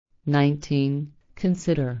19.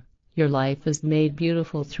 Consider, your life is made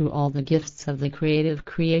beautiful through all the gifts of the creative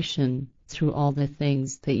creation, through all the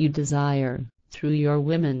things that you desire, through your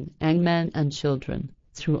women and men and children,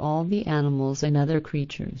 through all the animals and other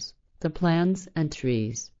creatures, the plants and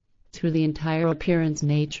trees, through the entire appearance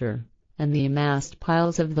nature, and the amassed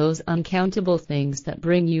piles of those uncountable things that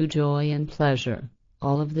bring you joy and pleasure.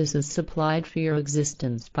 All of this is supplied for your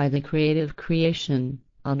existence by the creative creation,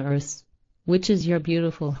 on earth, which is your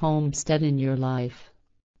beautiful homestead in your life.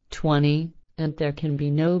 20. And there can be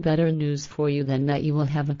no better news for you than that you will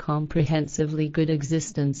have a comprehensively good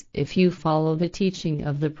existence if you follow the teaching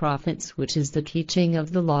of the prophets, which is the teaching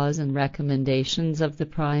of the laws and recommendations of the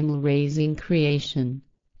primal raising creation,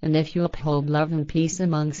 and if you uphold love and peace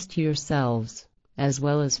amongst yourselves, as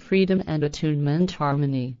well as freedom and attunement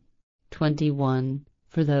harmony. 21.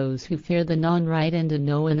 For those who fear the non-right and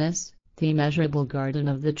unknownness, the immeasurable garden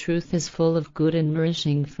of the truth is full of good and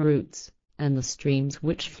nourishing fruits, and the streams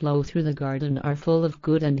which flow through the garden are full of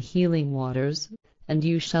good and healing waters, and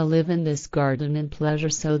you shall live in this garden in pleasure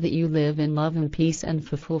so that you live in love and peace and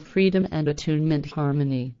fulfill freedom and attunement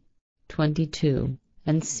harmony. 22.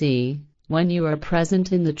 And see, when you are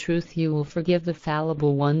present in the truth you will forgive the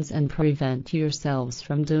fallible ones and prevent yourselves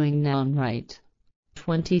from doing non-right.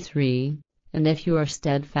 23. And if you are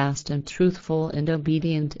steadfast and truthful and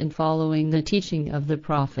obedient in following the teaching of the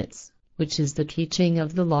prophets, which is the teaching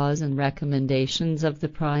of the laws and recommendations of the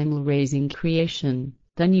primal raising creation,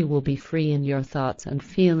 then you will be free in your thoughts and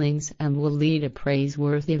feelings and will lead a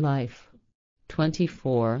praiseworthy life.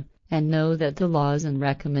 24. And know that the laws and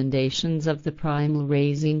recommendations of the primal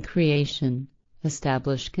raising creation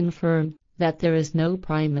confirm that there is no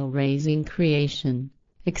primal raising creation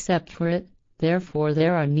except for it. Therefore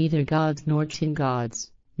there are neither gods nor tin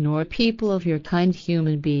gods, nor people of your kind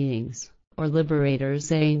human beings, or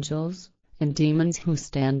liberators angels, and demons who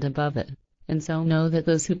stand above it. And so know that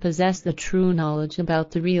those who possess the true knowledge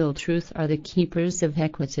about the real truth are the keepers of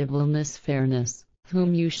equitableness fairness,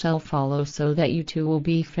 whom you shall follow so that you too will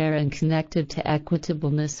be fair and connected to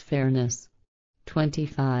equitableness fairness.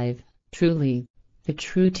 25. Truly, the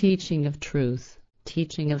true teaching of truth,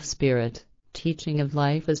 teaching of spirit, teaching of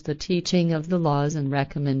life is the teaching of the laws and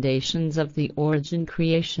recommendations of the origin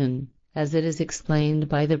creation, as it is explained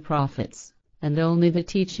by the prophets, and only the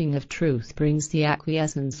teaching of truth brings the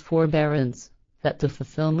acquiescence forbearance that the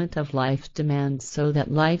fulfillment of life demands so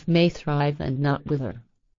that life may thrive and not wither.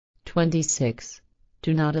 26.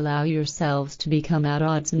 Do not allow yourselves to become at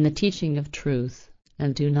odds in the teaching of truth,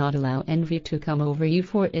 and do not allow envy to come over you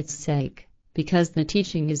for its sake, because the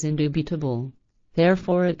teaching is indubitable.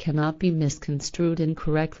 Therefore it cannot be misconstrued and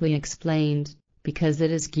correctly explained, because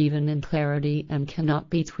it is given in clarity and cannot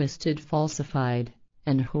be twisted falsified,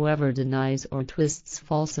 and whoever denies or twists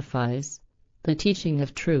falsifies the teaching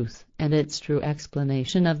of truth and its true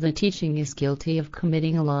explanation of the teaching is guilty of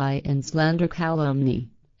committing a lie and slander calumny,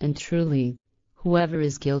 and truly, whoever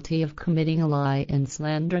is guilty of committing a lie and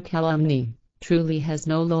slander calumny, truly has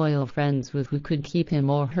no loyal friends with who could keep him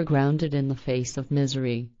or her grounded in the face of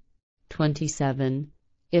misery. 27.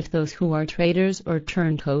 If those who are traitors or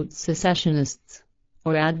turncoat secessionists,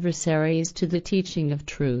 or adversaries to the teaching of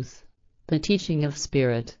truth, the teaching of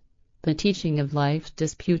spirit, the teaching of life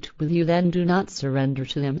dispute with you, then do not surrender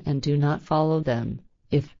to them and do not follow them.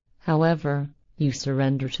 If, however, you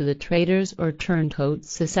surrender to the traitors or turncoat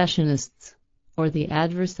secessionists, or the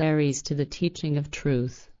adversaries to the teaching of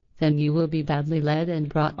truth, then you will be badly led and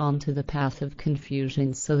brought onto the path of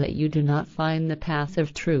confusion so that you do not find the path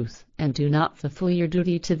of truth and do not fulfill your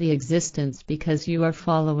duty to the existence because you are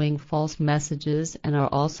following false messages and are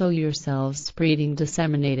also yourselves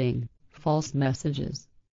disseminating false messages.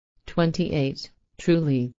 28.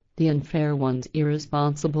 Truly, the unfair ones,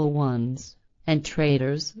 irresponsible ones, and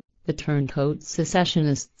traitors, the turncoat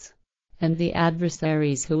secessionists, and the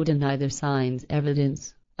adversaries who deny the signs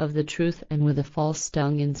evidence of the truth and with a false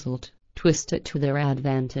tongue insult, twist it to their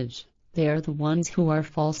advantage. They are the ones who are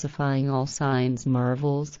falsifying all signs,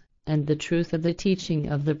 marvels, and the truth of the teaching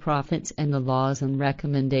of the prophets and the laws and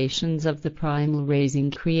recommendations of the primal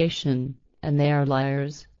raising creation, and they are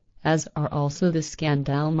liars, as are also the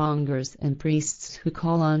scandal-mongers and priests who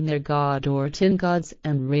call on their god or tin gods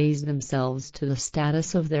and raise themselves to the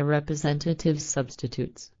status of their representative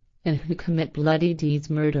substitutes, and who commit bloody deeds,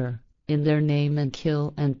 murder in their name, and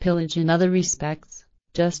kill and pillage in other respects,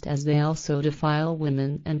 just as they also defile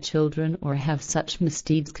women and children or have such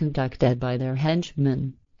misdeeds conducted by their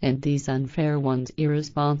henchmen. And these unfair ones,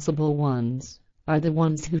 irresponsible ones, are the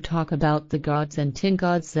ones who talk about the gods and tin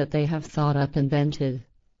gods that they have thought up invented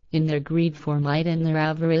in their greed for might and their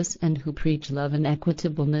avarice, and who preach love and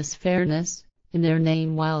equitableness fairness, in their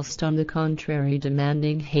name, whilst on the contrary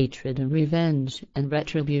demanding hatred and revenge and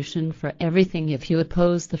retribution for everything if you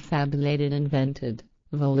oppose the fabulated invented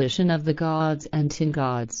volition of the gods and tin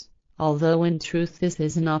gods, although in truth this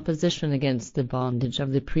is in opposition against the bondage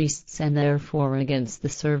of the priests and therefore against the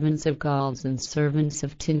servants of gods and servants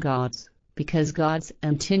of tin gods, because gods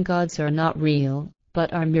and tin gods are not real,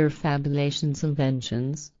 but are mere fabulations,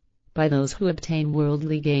 inventions, by those who obtain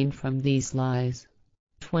worldly gain from these lies.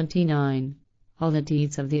 29. All the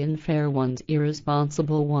deeds of the unfair ones,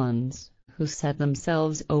 irresponsible ones, who set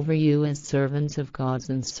themselves over you as servants of gods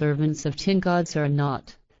and servants of tin gods are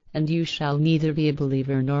not, and you shall neither be a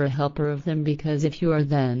believer nor a helper of them, because if you are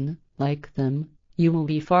then, like them, you will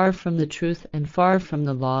be far from the truth and far from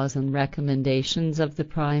the laws and recommendations of the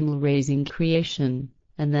primal raising creation,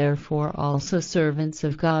 and therefore also servants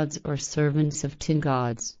of gods or servants of tin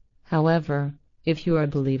gods. However, if you are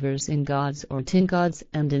believers in gods or tin gods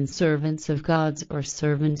and in servants of gods or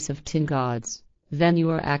servants of tin gods, then you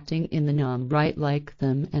are acting in the non-right like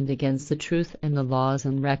them and against the truth and the laws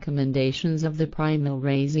and recommendations of the primal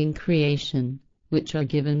raising creation, which are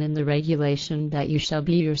given in the regulation that you shall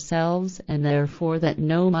be yourselves, and therefore that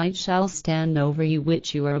no might shall stand over you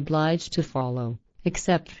which you are obliged to follow,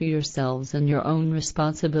 except for yourselves and your own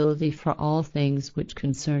responsibility for all things which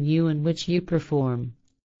concern you and which you perform.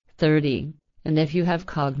 30. And if you have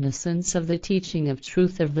cognizance of the teaching of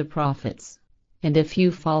truth of the prophets, and if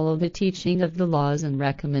you follow the teaching of the laws and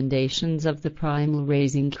recommendations of the primal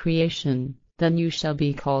raising creation, then you shall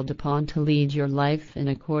be called upon to lead your life in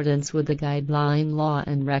accordance with the guideline law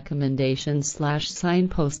and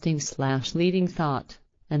recommendation/signposting/leading thought,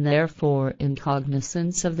 and therefore in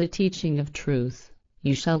cognizance of the teaching of truth,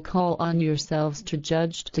 you shall call on yourselves to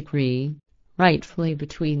judge, to decree rightfully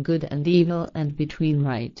between good and evil and between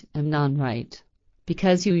right and non-right,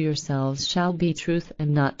 because you yourselves shall be truth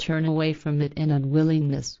and not turn away from it in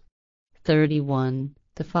unwillingness. 31.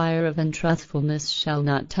 The fire of untruthfulness shall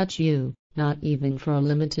not touch you, not even for a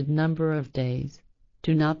limited number of days.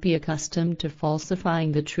 Do not be accustomed to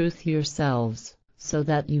falsifying the truth yourselves, so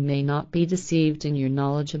that you may not be deceived in your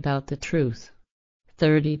knowledge about the truth.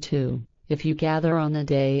 32. If you gather on a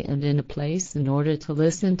day and in a place in order to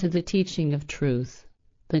listen to the teaching of truth,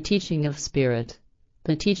 the teaching of spirit,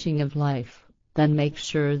 the teaching of life, then make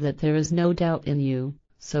sure that there is no doubt in you,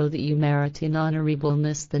 so that you merit in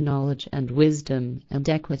honorableness the knowledge and wisdom and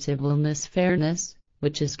equitableness, fairness,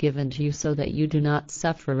 which is given to you, so that you do not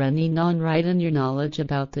suffer any non-right in your knowledge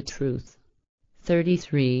about the truth.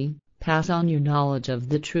 33. Pass on your knowledge of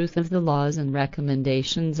the truth of the laws and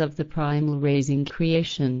recommendations of the primal raising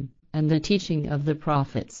creation, and the teaching of the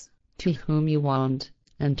prophets, to whom you want,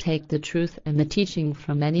 and take the truth and the teaching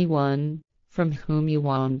from anyone, from whom you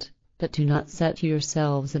want, but do not set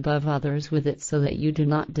yourselves above others with it, so that you do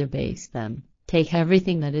not debase them. Take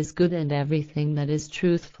everything that is good and everything that is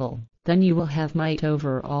truthful, then you will have might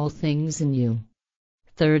over all things in you.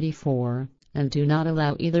 34. And do not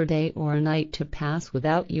allow either day or night to pass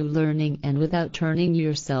without you learning and without turning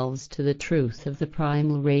yourselves to the truth of the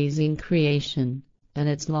primal raising creation, and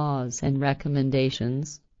its laws and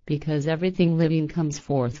recommendations, because everything living comes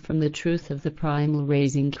forth from the truth of the primal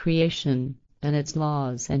raising creation, and its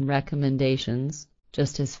laws and recommendations,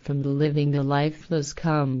 just as from the living the lifeless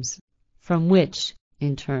comes, from which,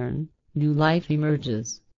 in turn, new life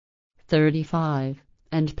emerges. 35.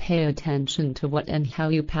 And pay attention to what and how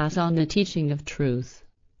you pass on the teaching of truth,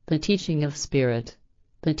 the teaching of spirit,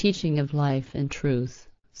 the teaching of life and truth,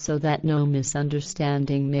 so that no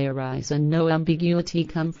misunderstanding may arise and no ambiguity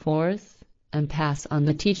come forth, and pass on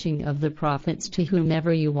the teaching of the prophets to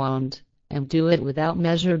whomever you want, and do it without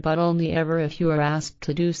measure but only ever if you are asked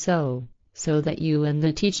to do so, so that you and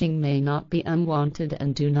the teaching may not be unwanted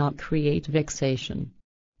and do not create vexation.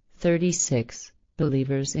 36.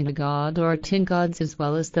 Believers in a god or tin gods, as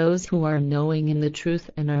well as those who are knowing in the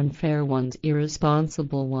truth and are unfair ones,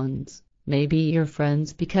 irresponsible ones, may be your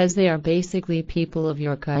friends because they are basically people of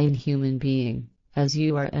your kind, human being, as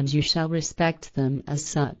you are, and you shall respect them as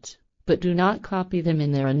such, but do not copy them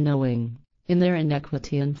in their unknowing, in their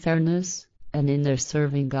inequity and fairness, and in their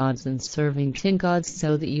serving gods and serving tin gods,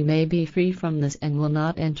 so that you may be free from this and will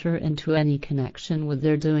not enter into any connection with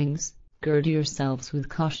their doings. Gird yourselves with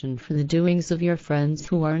caution for the doings of your friends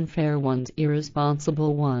who are unfair ones,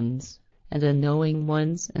 irresponsible ones, and unknowing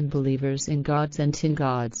ones, and believers in gods and tin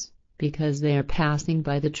gods, because they are passing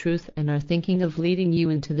by the truth and are thinking of leading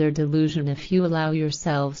you into their delusion if you allow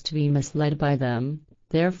yourselves to be misled by them.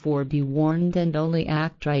 Therefore be warned and only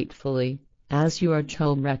act rightfully, as you are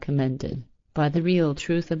told recommended, by the real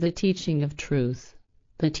truth of the teaching of truth,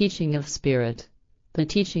 the teaching of spirit, the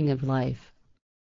teaching of life,